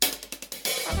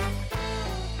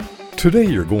Today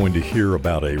you're going to hear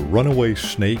about a runaway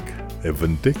snake, a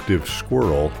vindictive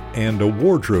squirrel, and a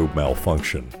wardrobe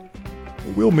malfunction.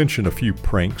 We'll mention a few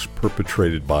pranks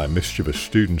perpetrated by mischievous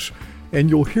students, and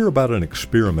you'll hear about an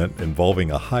experiment involving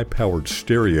a high-powered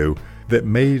stereo that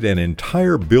made an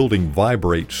entire building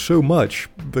vibrate so much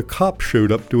the cops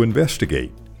showed up to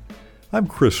investigate. I'm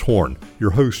Chris Horn,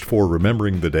 your host for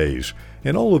Remembering the Days,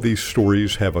 and all of these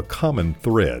stories have a common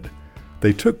thread.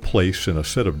 They took place in a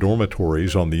set of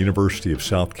dormitories on the University of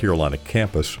South Carolina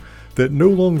campus that no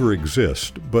longer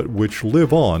exist, but which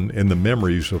live on in the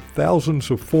memories of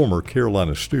thousands of former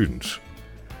Carolina students.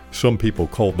 Some people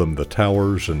called them the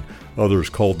towers, and others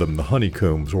called them the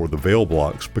honeycombs or the veil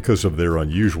blocks because of their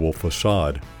unusual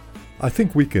facade. I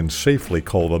think we can safely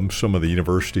call them some of the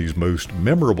university's most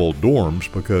memorable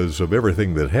dorms because of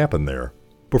everything that happened there.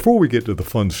 Before we get to the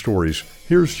fun stories,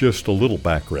 here's just a little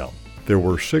background. There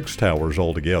were 6 towers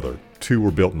altogether. 2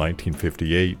 were built in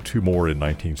 1958, 2 more in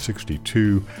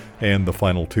 1962, and the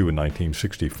final 2 in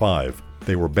 1965.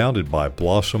 They were bounded by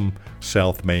Blossom,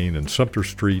 South Main, and Sumter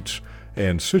Streets,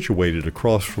 and situated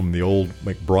across from the old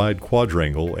McBride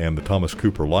Quadrangle and the Thomas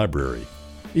Cooper Library.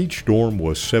 Each dorm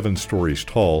was 7 stories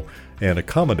tall and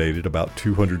accommodated about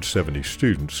 270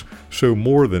 students, so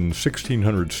more than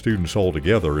 1,600 students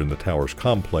altogether in the tower's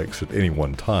complex at any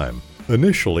one time.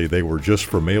 Initially, they were just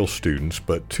for male students,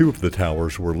 but 2 of the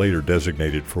towers were later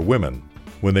designated for women.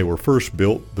 When they were first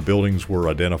built, the buildings were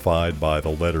identified by the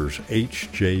letters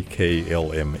HJKLMN,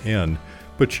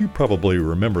 but you probably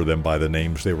remember them by the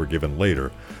names they were given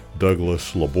later: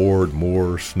 Douglas, Laborde,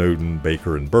 Moore, Snowden,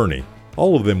 Baker, and Birney.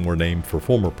 All of them were named for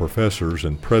former professors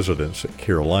and presidents at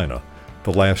Carolina.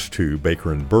 The last 2,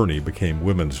 Baker and Birney, became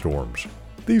women's dorms.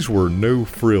 These were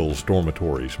no-frills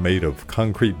dormitories made of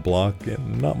concrete block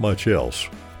and not much else.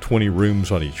 20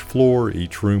 rooms on each floor,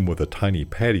 each room with a tiny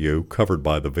patio covered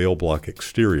by the veil block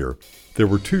exterior. There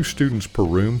were 2 students per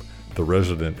room. The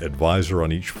resident advisor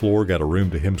on each floor got a room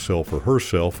to himself or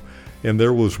herself, and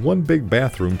there was 1 big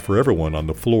bathroom for everyone on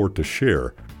the floor to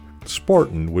share.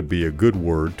 Spartan would be a good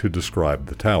word to describe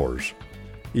the towers.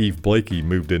 Eve Blakey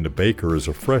moved into Baker as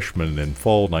a freshman in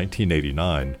fall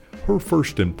 1989. Her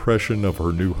first impression of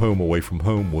her new home away from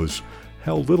home was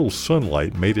how little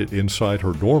sunlight made it inside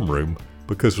her dorm room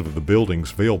because of the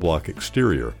building's veil block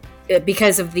exterior.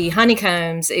 Because of the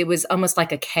honeycombs, it was almost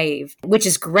like a cave, which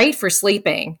is great for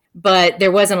sleeping, but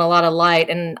there wasn't a lot of light.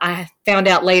 And I found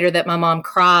out later that my mom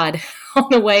cried on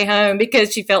the way home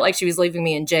because she felt like she was leaving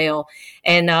me in jail.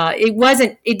 And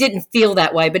it didn't feel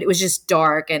that way, but it was just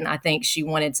dark. And I think she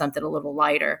wanted something a little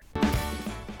lighter.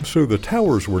 So the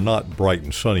towers were not bright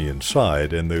and sunny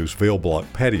inside, and those veil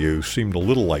block patios seemed a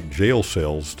little like jail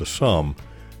cells to some,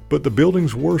 but the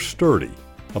buildings were sturdy.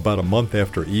 About a month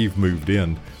after Eve moved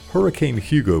in, Hurricane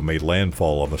Hugo made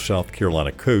landfall on the South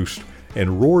Carolina coast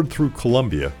and roared through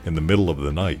Columbia in the middle of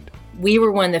the night. We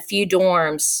were one of the few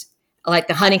dorms, like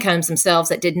the honeycombs themselves,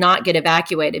 that did not get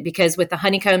evacuated because with the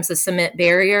honeycombs, the cement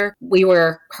barrier, we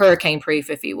were hurricane proof,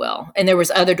 if you will. And there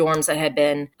was other dorms that had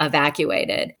been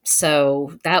evacuated.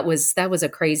 So that was a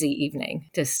crazy evening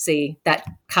to see that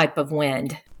type of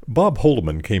wind. Bob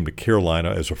Holdeman came to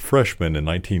Carolina as a freshman in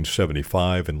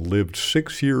 1975 and lived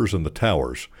 6 years in the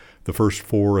towers, the first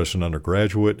 4 as an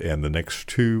undergraduate and the next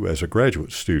 2 as a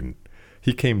graduate student.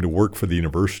 He came to work for the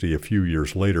university a few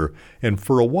years later, and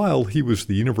for a while he was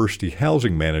the university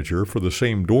housing manager for the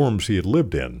same dorms he had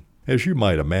lived in. As you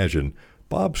might imagine,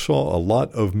 Bob saw a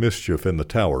lot of mischief in the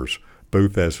towers,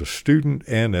 both as a student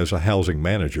and as a housing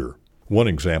manager. One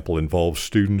example involves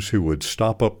students who would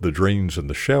stop up the drains in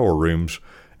the shower rooms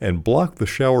and block the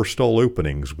shower stall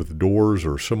openings with doors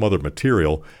or some other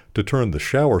material to turn the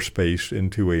shower space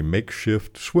into a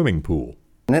makeshift swimming pool.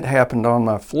 And it happened on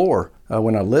my floor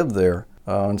when I lived there.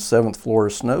 On 7th floor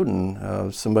of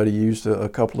Snowden, somebody used a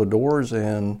couple of doors,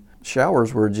 and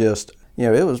showers were just,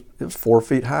 it was 4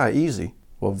 feet high, easy,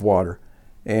 of water.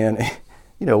 And,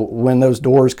 when those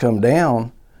doors come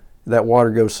down, that water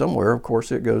goes somewhere. Of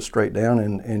course, it goes straight down,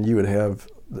 and you would have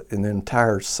the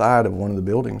entire side of one of the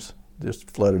buildings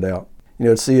just flooded out.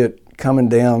 To see it coming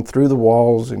down through the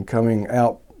walls and coming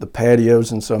out the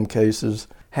patios in some cases.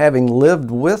 Having lived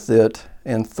with it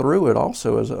and through it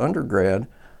also as an undergrad,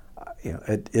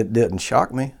 it didn't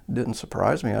shock me, it didn't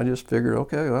surprise me. I just figured,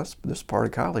 okay, well, this part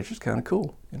of college is kind of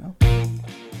cool,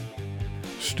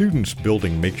 Students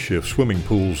building makeshift swimming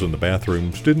pools in the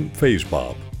bathrooms didn't faze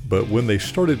Bob, but when they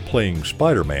started playing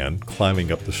Spider-Man,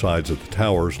 climbing up the sides of the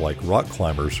towers like rock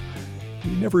climbers, he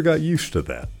never got used to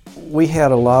that. We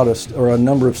had a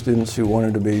number of students who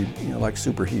wanted to be, like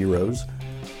superheroes.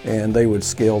 and they would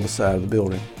scale the side of the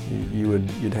building.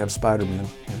 You'd have Spider-Men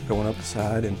going up the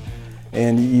side,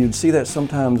 and you'd see that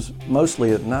sometimes,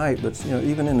 mostly at night, but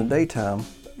even in the daytime,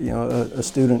 a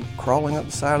student crawling up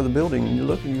the side of the building, and you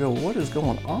look and you go, what is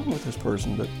going on with this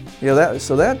person? But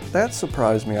that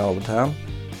surprised me all the time.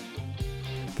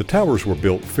 The towers were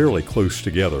built fairly close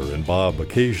together, and Bob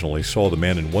occasionally saw the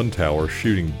men in one tower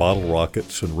shooting bottle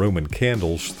rockets and Roman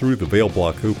candles through the veil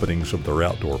block openings of their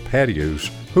outdoor patios,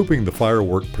 hoping the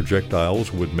firework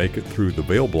projectiles would make it through the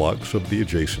veil blocks of the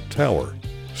adjacent tower.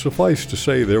 Suffice to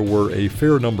say, there were a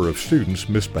fair number of students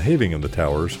misbehaving in the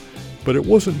towers, but it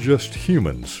wasn't just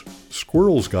humans.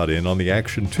 Squirrels got in on the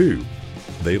action too.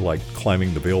 They liked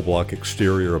climbing the veil block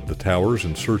exterior of the towers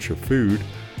in search of food,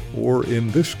 or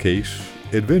in this case,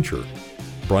 adventure.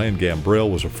 Brian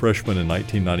Gambrell was a freshman in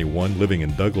 1991 living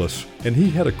in Douglas, and he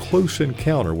had a close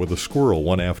encounter with a squirrel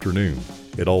one afternoon.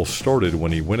 It all started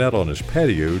when he went out on his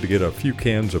patio to get a few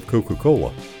cans of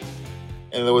Coca-Cola.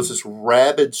 And there was this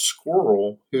rabid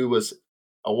squirrel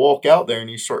I walk out there and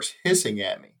he starts hissing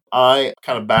at me. I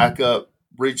kind of back up,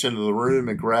 reach into the room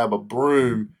and grab a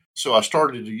broom. So I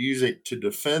started to use it to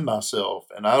defend myself.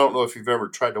 And I don't know if you've ever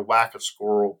tried to whack a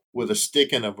squirrel with a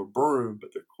stick end of a broom,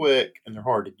 but they're quick and they're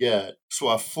hard to get. So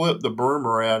I flipped the broom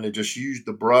around and just used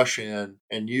the brush end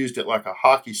and used it like a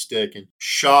hockey stick and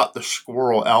shot the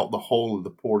squirrel out the hole of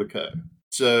the portico.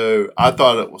 So I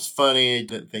thought it was funny,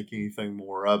 didn't think anything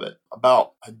more of it.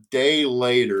 About a day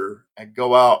later, I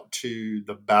go out to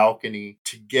the balcony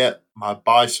to get my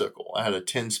bicycle. I had a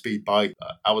 10-speed bike.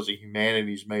 I was a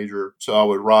humanities major, so I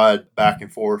would ride back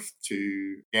and forth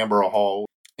to Gambrell Hall.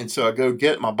 And so I go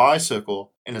get my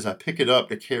bicycle, and as I pick it up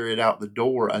to carry it out the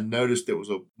door, I noticed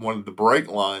that one of the brake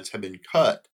lines had been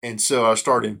cut. And so I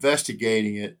started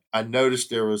investigating it. I noticed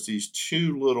there was these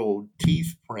two little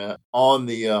teeth print on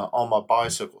my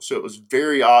bicycle. So it was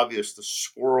very obvious the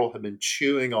squirrel had been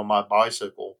chewing on my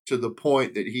bicycle to the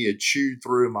point that he had chewed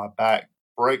through my back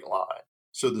brake line.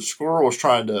 So the squirrel was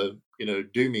trying to,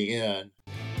 do me in.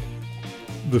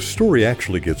 The story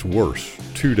actually gets worse.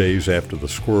 2 days after the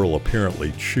squirrel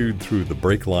apparently chewed through the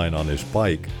brake line on his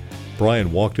bike,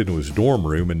 Brian walked into his dorm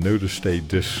room and noticed a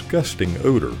disgusting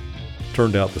odor.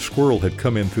 Turned out the squirrel had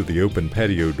come in through the open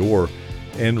patio door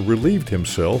and relieved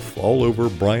himself all over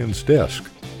Brian's desk.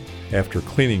 After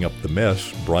cleaning up the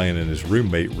mess, Brian and his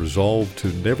roommate resolved to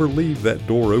never leave that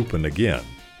door open again.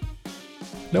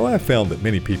 Now, I found that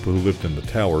many people who lived in the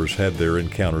towers had their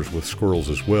encounters with squirrels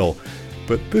as well,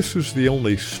 but this is the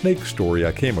only snake story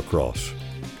I came across.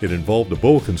 It involved a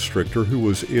boa constrictor who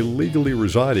was illegally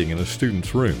residing in a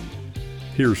student's room.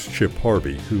 Here's Chip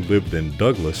Harvey, who lived in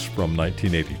Douglas from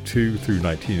 1982 through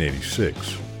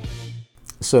 1986.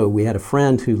 So we had a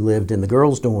friend who lived in the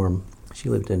girls' dorm. She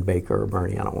lived in Baker or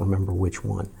Bernie, I don't remember which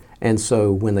one. And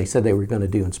so when they said they were going to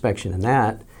do inspection in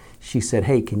that, she said,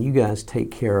 hey, can you guys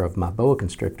take care of my boa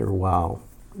constrictor while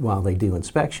they do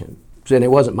inspection? And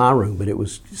it wasn't my room, but it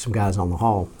was some guys on the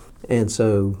hall. And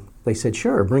so they said,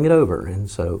 sure, bring it over. And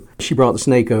so she brought the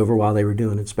snake over while they were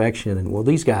doing inspection. And well,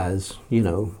 these guys,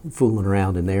 fooling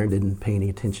around in there, didn't pay any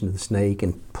attention to the snake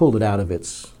and pulled it out of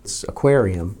its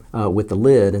aquarium with the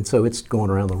lid. And so it's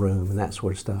going around the room and that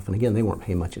sort of stuff. And again, they weren't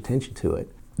paying much attention to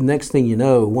it. The next thing you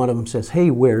know, one of them says, hey,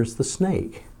 where's the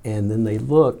snake? And then they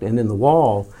looked, and in the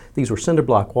wall, these were cinder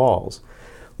block walls,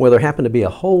 where there happened to be a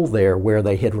hole there where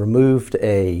they had removed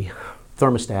a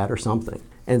thermostat or something.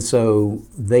 And so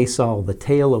they saw the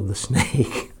tail of the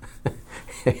snake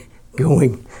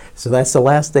going, so that's the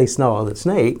last they saw of the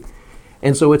snake,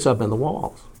 and so it's up in the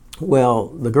walls. Well,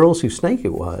 the girls whose snake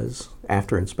it was,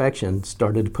 after inspection,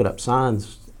 started to put up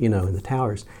signs, in the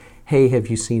towers, hey, have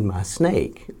you seen my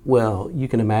snake? Well, you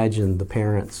can imagine the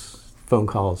parents' phone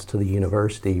calls to the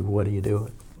university, what are you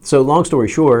doing? So long story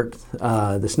short,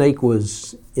 the snake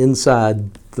was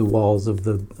inside the walls of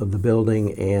the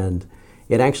building, and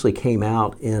it actually came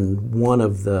out in one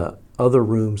of the other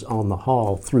rooms on the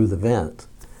hall through the vent.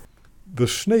 The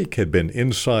snake had been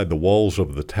inside the walls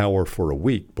of the tower for a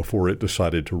week before it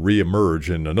decided to re-emerge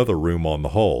in another room on the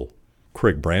hall.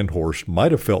 Craig Brandhorst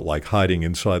might have felt like hiding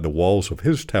inside the walls of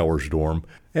his tower's dorm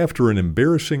after an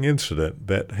embarrassing incident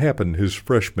that happened his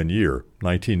freshman year,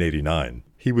 1989.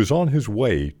 He was on his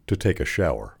way to take a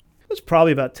shower. It was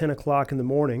probably about 10 o'clock in the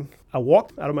morning. I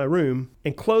walked out of my room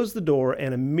and closed the door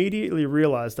and immediately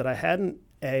realized that I hadn't,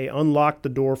 A, unlocked the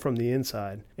door from the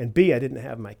inside, and B, I didn't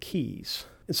have my keys.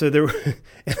 And so and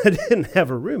I didn't have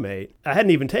a roommate. I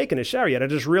hadn't even taken a shower yet. I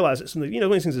just realized it's one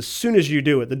of these things, as soon as you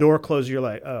do it, the door closes, you're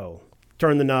like, oh,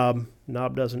 turn the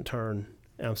knob doesn't turn.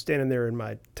 And I'm standing there in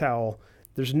my towel.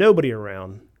 There's nobody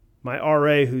around. My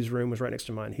RA, whose room was right next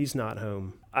to mine, he's not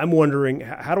home. I'm wondering,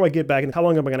 how do I get back and how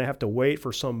long am I going to have to wait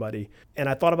for somebody? And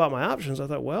I thought about my options. I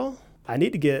thought, well, I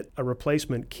need to get a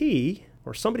replacement key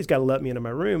or somebody's got to let me into my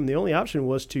room. The only option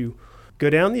was to go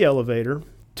down the elevator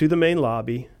to the main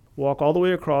lobby, walk all the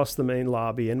way across the main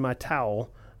lobby in my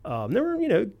towel. There were,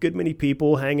 a good many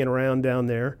people hanging around down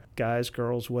there, guys,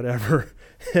 girls, whatever,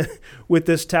 with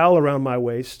this towel around my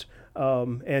waist,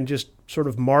 and just sort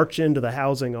of march into the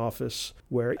housing office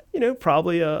where,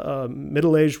 probably a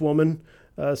middle-aged woman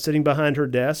sitting behind her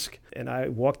desk. And I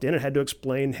walked in and had to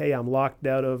explain, hey, I'm locked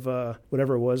out of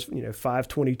whatever it was,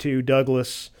 522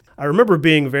 Douglas. I remember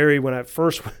being when I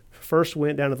first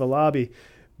went down to the lobby,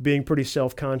 being pretty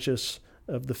self-conscious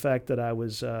of the fact that I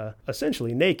was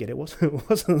essentially naked. It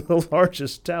wasn't the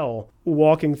largest towel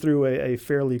walking through a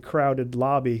fairly crowded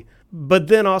lobby. But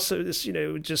then also,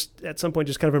 just at some point,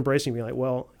 just kind of embracing me, like,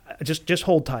 well, just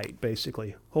hold tight,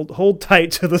 basically. Hold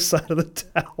tight to the side of the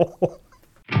towel.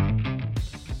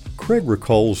 Craig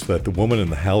recalls that the woman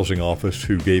in the housing office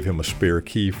who gave him a spare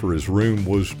key for his room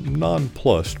was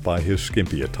nonplussed by his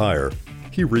skimpy attire.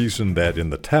 He reasoned that in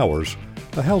the towers,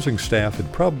 the housing staff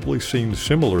had probably seen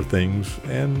similar things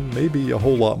and maybe a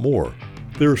whole lot more.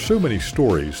 There are so many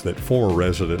stories that former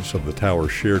residents of the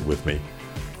towers shared with me.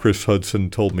 Chris Hudson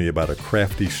told me about a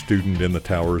crafty student in the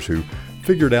towers who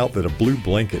figured out that a blue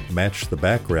blanket matched the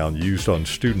background used on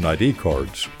student ID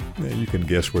cards. You can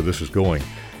guess where this is going.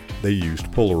 They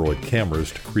used Polaroid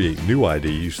cameras to create new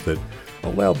IDs that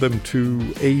allowed them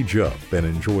to age up and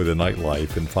enjoy the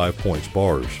nightlife in Five Points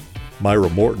bars. Myra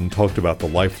Morton talked about the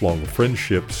lifelong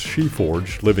friendships she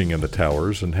forged living in the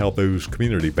towers and how those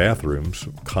community bathrooms,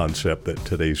 a concept that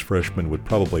today's freshmen would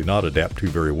probably not adapt to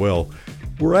very well,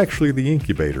 were actually the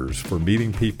incubators for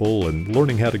meeting people and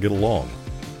learning how to get along.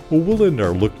 Well, we'll end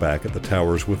our look back at the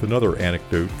towers with another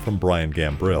anecdote from Brian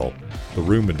Gambrell. The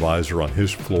room advisor on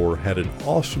his floor had an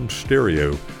awesome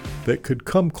stereo that could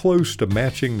come close to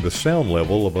matching the sound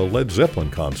level of a Led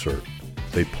Zeppelin concert.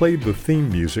 They played the theme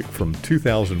music from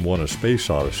 2001: A Space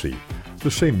Odyssey,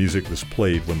 the same music that's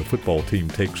played when the football team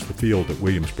takes the field at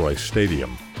Williams-Brice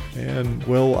Stadium. And,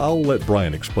 well, I'll let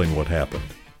Brian explain what happened.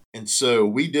 And so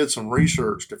we did some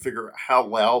research to figure out how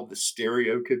loud the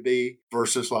stereo could be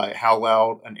versus like how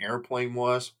loud an airplane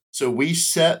was. So we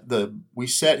set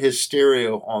his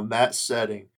stereo on that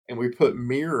setting, and we put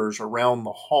mirrors around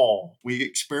the hall. We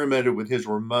experimented with his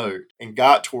remote and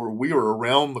got to where we were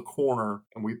around the corner,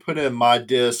 and we put in my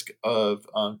disc of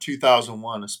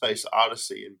 2001: A Space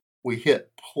Odyssey, and we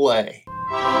hit play.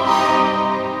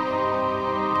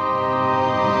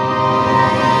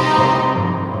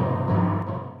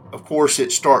 Of course,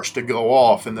 it starts to go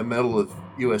off in the middle of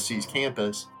USC's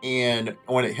campus, and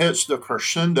when it hits the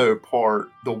crescendo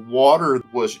part, the water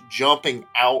was jumping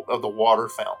out of the water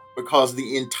fountain because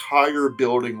the entire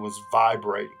building was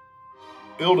vibrating.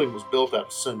 The building was built out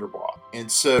of cinder block, and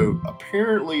so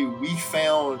apparently we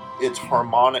found its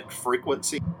harmonic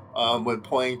frequency when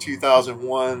playing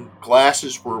 2001.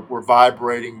 Glasses were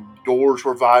vibrating, doors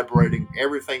were vibrating,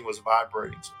 everything was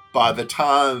vibrating. By the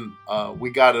time we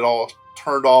got it all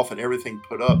turned off and everything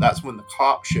put up, that's when the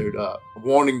cop showed up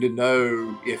wanting to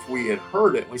know if we had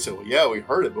heard it. We said, well, yeah, we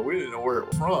heard it, but we didn't know where it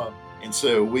was from. And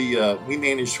so we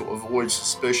managed to avoid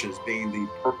suspicion as being the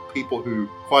people who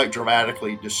quite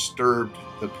dramatically disturbed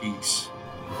the peace.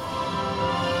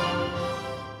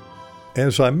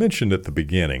 As I mentioned at the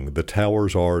beginning, the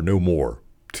towers are no more.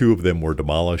 2 of them were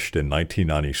demolished in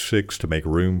 1996 to make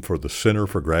room for the Center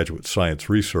for Graduate Science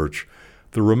Research.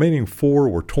 The remaining 4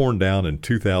 were torn down in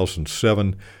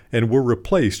 2007 and were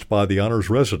replaced by the Honors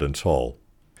Residence Hall.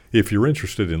 If you're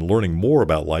interested in learning more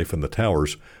about life in the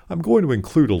towers, I'm going to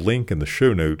include a link in the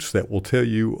show notes that will tell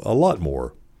you a lot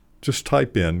more. Just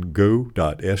type in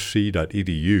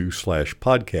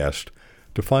go.sc.edu/podcast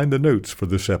to find the notes for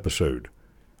this episode.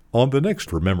 On the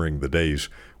next Remembering the Days,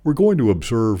 we're going to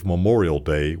observe Memorial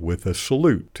Day with a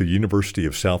salute to University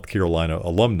of South Carolina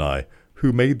alumni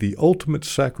who made the ultimate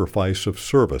sacrifice of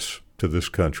service to this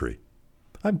country.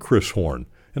 I'm Chris Horn,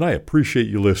 and I appreciate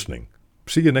you listening.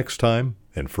 See you next time,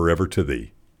 and forever to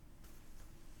thee.